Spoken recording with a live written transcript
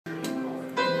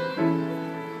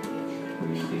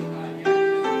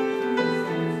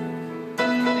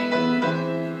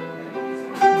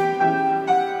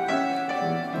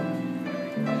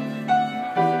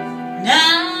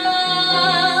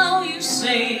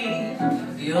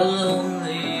you're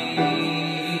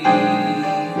lonely.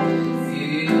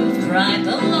 You've cried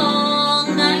the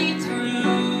long night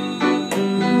through.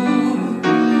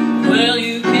 Well,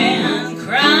 you can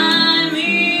cry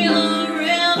me a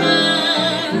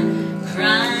river,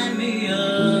 cry me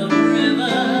a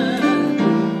river.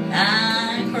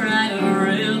 I cried a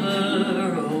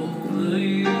river over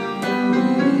you.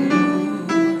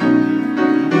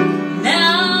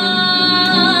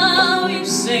 Now you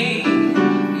say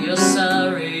you're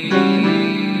sorry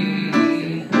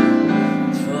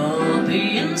for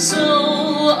being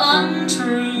so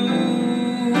untrue.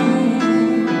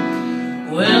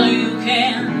 Well, you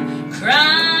can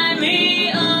cry me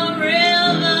a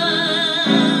river,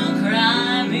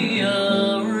 cry me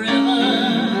a river.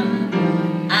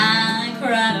 I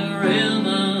cried a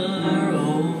river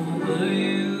over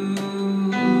you.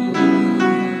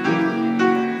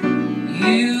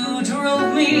 You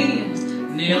drove me,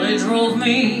 nearly drove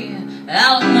me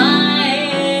out of my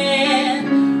head,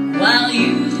 while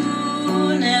you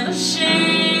never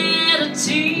shed a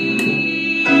tear.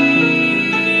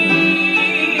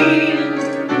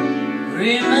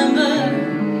 Remember,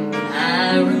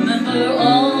 I remember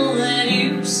all that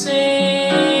you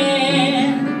said.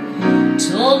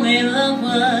 Told me love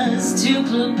was too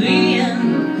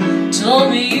plebeian,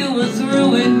 told me you were through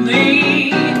with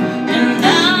me. And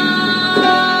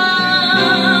now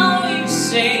you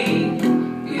say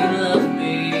you love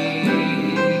me.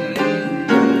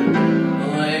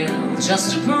 Well,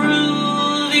 just to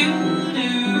prove you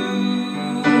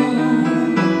do,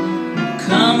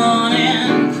 come on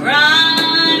and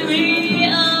cry me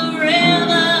a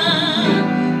river,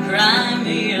 cry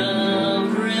me a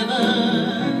river.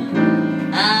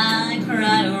 I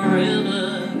cried a river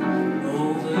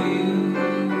over you.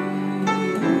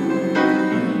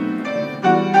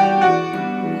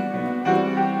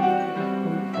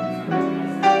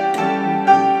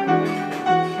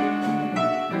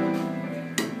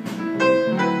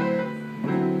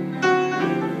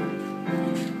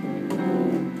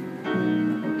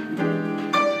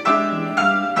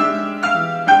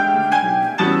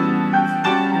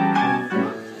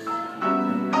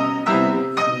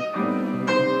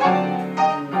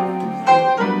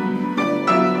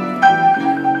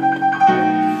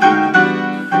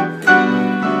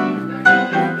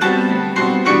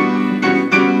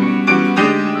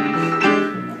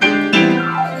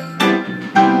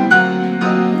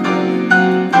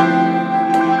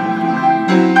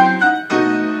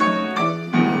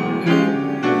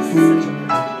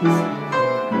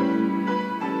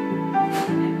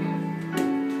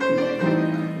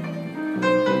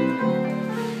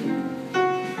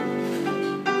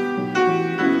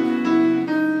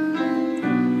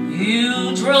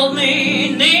 You drove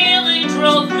me, nearly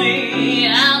drove me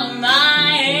out of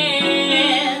my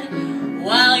head,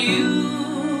 while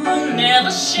you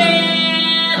never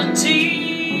shed a tear.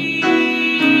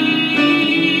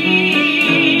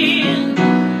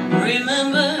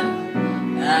 Remember,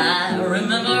 I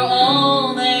remember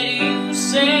all that you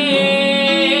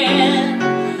said.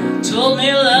 Told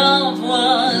me love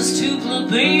was too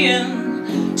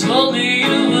plebeian, told me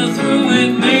you were through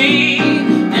with me.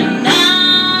 And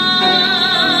now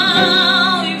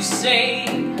you say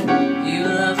you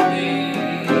love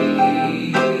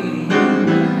me.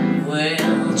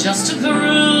 Well, just to